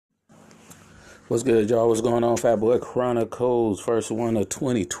What's good, y'all? What's going on, Fat Boy Chronicles? First one of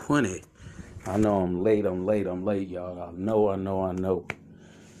 2020. I know I'm late, y'all. I know.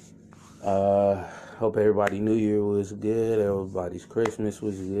 Hope everybody New Year was good. Everybody's Christmas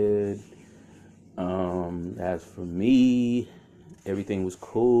was good. As for me, everything was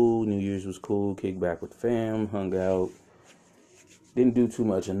cool. New Year's was cool. Kicked back with fam, hung out. Didn't do too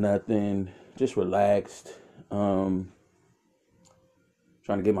much of nothing. Just relaxed.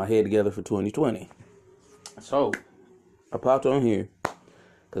 Trying to get my head together for 2020. So, I popped on here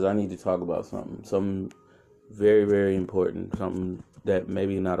because I need to talk about something very, very important, something that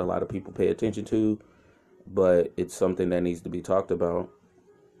maybe not a lot of people pay attention to, but it's something that needs to be talked about.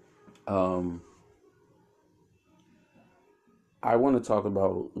 I want to talk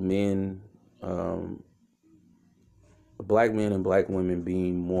about men, black men and black women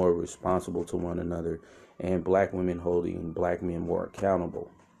being more responsible to one another, and black women holding black men more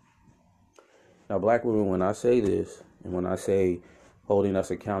accountable. Now, black women, when I say this, and when I say holding us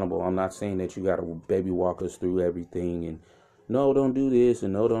accountable, I'm not saying that you got to baby walk us through everything and no, don't do this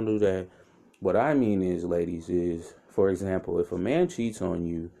and no, don't do that. What I mean is, ladies, is, for example, if a man cheats on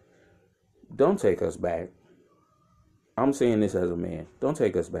you, don't take us back. I'm saying this as a man. Don't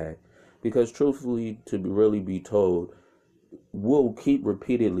take us back. Because truthfully, to really be told, we'll keep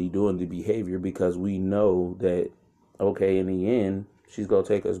repeatedly doing the behavior because we know that, okay, in the end, she's going to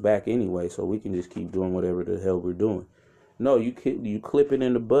take us back anyway, so we can just keep doing whatever the hell we're doing. No, you clip it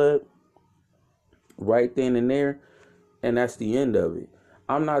in the bud right then and there, and that's the end of it.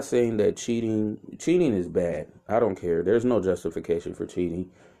 I'm not saying that cheating is bad. I don't care. There's no justification for cheating.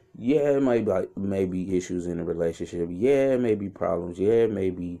 Yeah, it may be issues in a relationship. Yeah, it may be problems. Yeah, it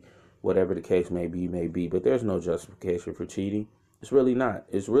may be whatever the case may be. But there's no justification for cheating. It's really not.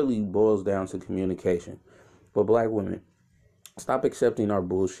 It really boils down to communication. But black women, stop accepting our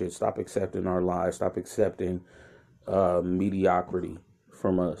bullshit. Stop accepting our lies. Stop accepting mediocrity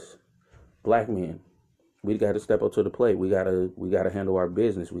from us. Black men, we got to step up to the plate. We gotta handle our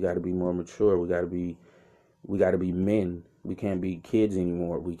business. We got to be more mature. We got to be men. We can't be kids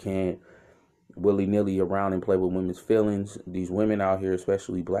anymore. We can't willy-nilly around and play with women's feelings. These women out here,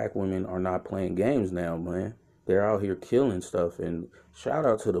 especially black women, are not playing games now, man. They're out here killing stuff. And shout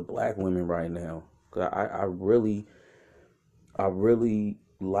out to the black women right now. I really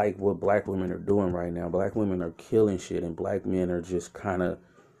like what black women are doing right now. Black women are killing shit, and black men are just kind of,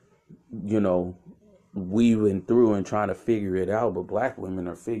 weaving through and trying to figure it out. But black women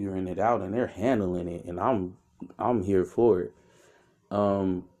are figuring it out, and they're handling it, and I'm here for it.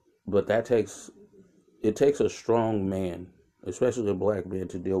 But it takes a strong man, especially a black man,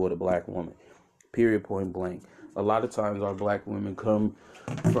 to deal with a black woman. Period, point blank. A lot of times our black women come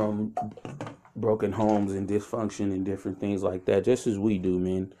from broken homes and dysfunction and different things like that, just as we do,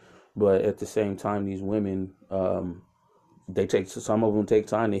 man. But at the same time, these women, some of them take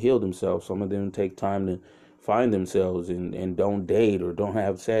time to heal themselves. Some of them take time to find themselves and don't date or don't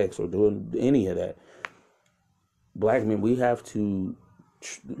have sex or do any of that. Black men, we have to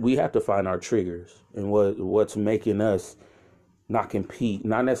find our triggers and what's making us not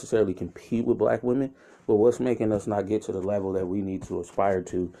necessarily compete with black women, but what's making us not get to the level that we need to aspire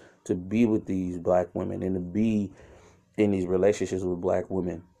to be with these black women and to be in these relationships with black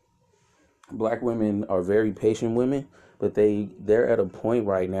women. Black women are very patient women, but they're at a point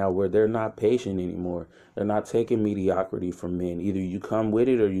right now where they're not patient anymore. They're not taking mediocrity from men. Either you come with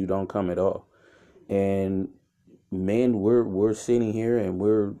it or you don't come at all. And men, we're sitting here and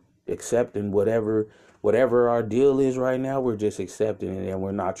we're accepting whatever our deal is right now. We're just accepting it, and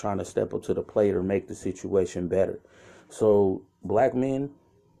we're not trying to step up to the plate or make the situation better. So black men,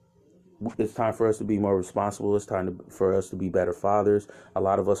 it's time for us to be more responsible. It's time for us to be better fathers. A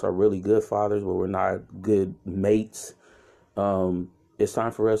lot of us are really good fathers, but we're not good mates. It's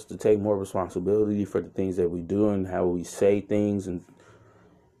time for us to take more responsibility for the things that we do and how we say things. And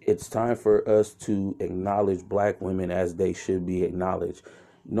it's time for us to acknowledge black women as they should be acknowledged.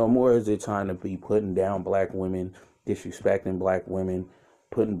 No more is it time to be putting down black women, disrespecting black women,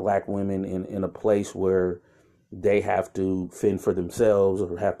 putting black women in a place where they have to fend for themselves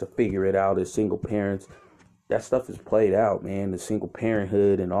or have to figure it out as single parents. That stuff is played out, man. The single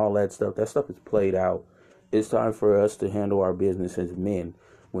parenthood and all that stuff is played out. It's time for us to handle our business as men.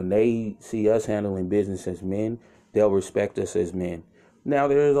 When they see us handling business as men, they'll respect us as men. Now,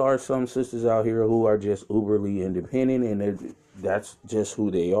 there are some sisters out here who are just uberly independent, and that's just who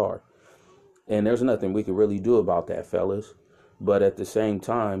they are. And there's nothing we can really do about that, fellas. But at the same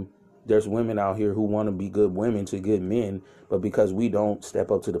time, there's women out here who want to be good women to good men, but because we don't step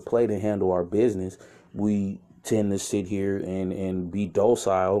up to the plate and handle our business, we tend to sit here and be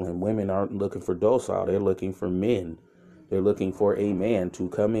docile, and women aren't looking for docile. They're looking for men. They're looking for a man to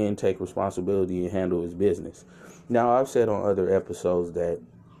come in, take responsibility, and handle his business. Now, I've said on other episodes that,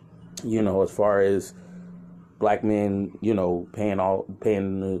 as far as black men, paying all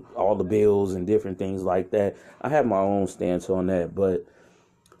the bills and different things like that, I have my own stance on that. But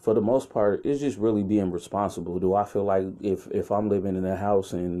for the most part, it's just really being responsible. Do I feel like if I'm living in a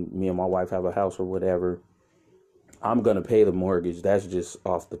house and me and my wife have a house or whatever, I'm going to pay the mortgage? That's just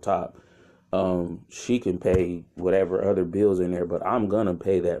off the top. She can pay whatever other bills in there, but I'm going to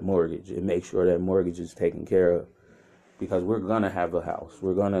pay that mortgage and make sure that mortgage is taken care of, because we're going to have a house.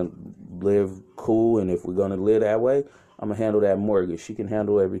 We're going to live cool, and if we're going to live that way, I'm going to handle that mortgage. She can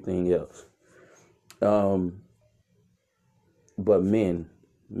handle everything else. But men,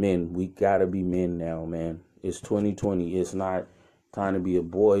 we got to be men now, man. It's 2020. It's not time to be a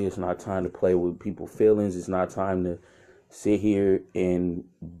boy. It's not time to play with people's feelings. It's not time to sit here and,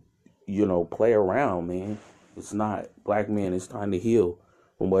 play around, man. It's not. Black men, it's time to heal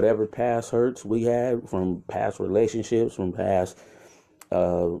from whatever past hurts we had, from past relationships, from past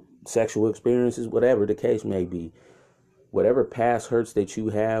sexual experiences, whatever the case may be. Whatever past hurts that you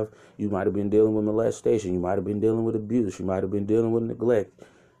have, you might have been dealing with molestation. You might have been dealing with abuse. You might have been dealing with neglect.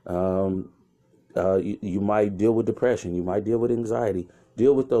 You might deal with depression. You might deal with anxiety.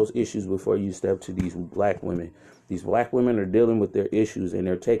 Deal with those issues before you step to these black women. These black women are dealing with their issues, and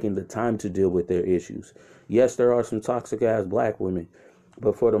they're taking the time to deal with their issues. Yes, there are some toxic ass black women,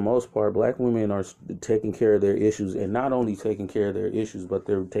 but for the most part, black women are taking care of their issues, and not only taking care of their issues, but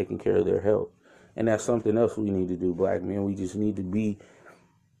they're taking care of their health. And that's something else we need to do, black men. We just need to be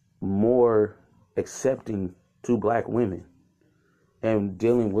more accepting to black women and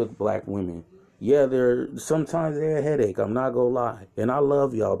dealing with black women. Yeah, sometimes they're a headache. I'm not gonna lie. And I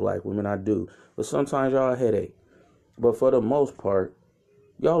love y'all black women, I do. But sometimes y'all a headache. But for the most part,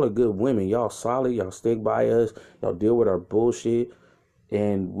 y'all are good women. Y'all solid. Y'all stick by us. Y'all deal with our bullshit.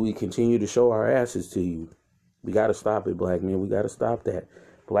 And we continue to show our asses to you. We got to stop it, black men. We got to stop that.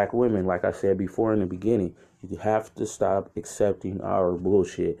 Black women, like I said before in the beginning, you have to stop accepting our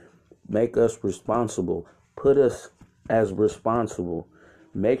bullshit. Make us responsible. Put us as responsible.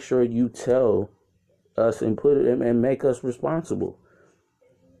 Make sure you tell us and put it and make us responsible.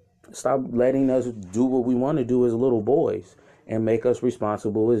 Stop letting us do what we want to do as little boys and make us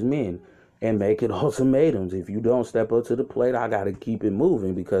responsible as men, and make it ultimatums. If you don't step up to the plate, I got to keep it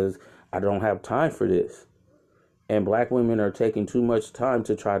moving because I don't have time for this. And black women are taking too much time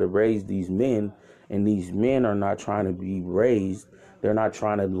to try to raise these men, and these men are not trying to be raised. They're not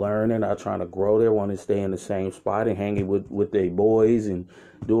trying to learn. They're not trying to grow. They want to stay in the same spot and hanging with their boys and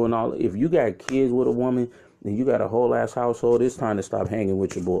doing all. If you got kids with a woman and you got a whole ass household, it's time to stop hanging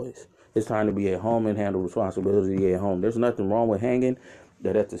with your boys. It's time to be at home and handle responsibility at home. There's nothing wrong with hanging,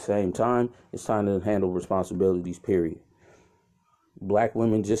 but at the same time, it's time to handle responsibilities, period. Black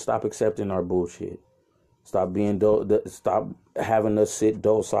women, just stop accepting our bullshit. Stop stop having us sit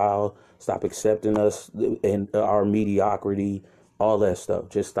docile. Stop accepting us and our mediocrity, all that stuff.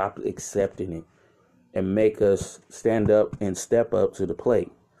 Just stop accepting it and make us stand up and step up to the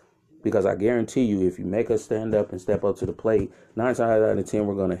plate. Because I guarantee you, if you make us stand up and step up to the plate, 9 times out of 10,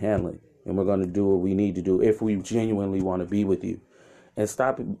 we're going to handle it. And we're going to do what we need to do if we genuinely want to be with you. And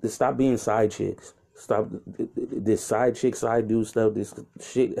stop being side chicks. Stop this side chick, side dude stuff. This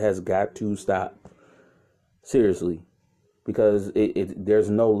shit has got to stop. Seriously. Because there's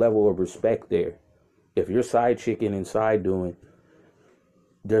no level of respect there. If you're side chicking and side doing,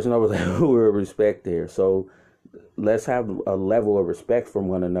 there's no level of respect there. So let's have a level of respect from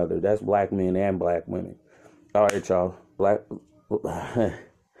one another. That's black men and black women. All right, y'all. Fat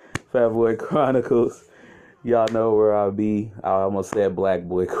Boy Chronicles. Y'all know where I'll be. I almost said Black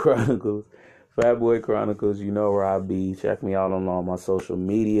Boy Chronicles. Fat Boy Chronicles, you know where I'll be. Check me out on all my social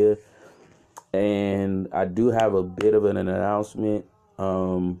media. And I do have a bit of an announcement.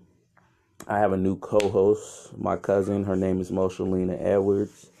 I have a new co-host, my cousin. Her name is Moshalina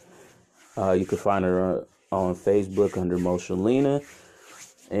Edwards. You can find her on Facebook under Moshalina.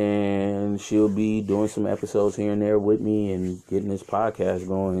 And she'll be doing some episodes here and there with me and getting this podcast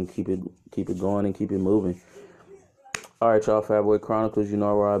going and keep it going and keep it moving. All right, y'all. Fat Boy Chronicles, you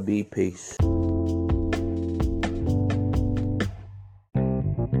know where I'll be. Peace.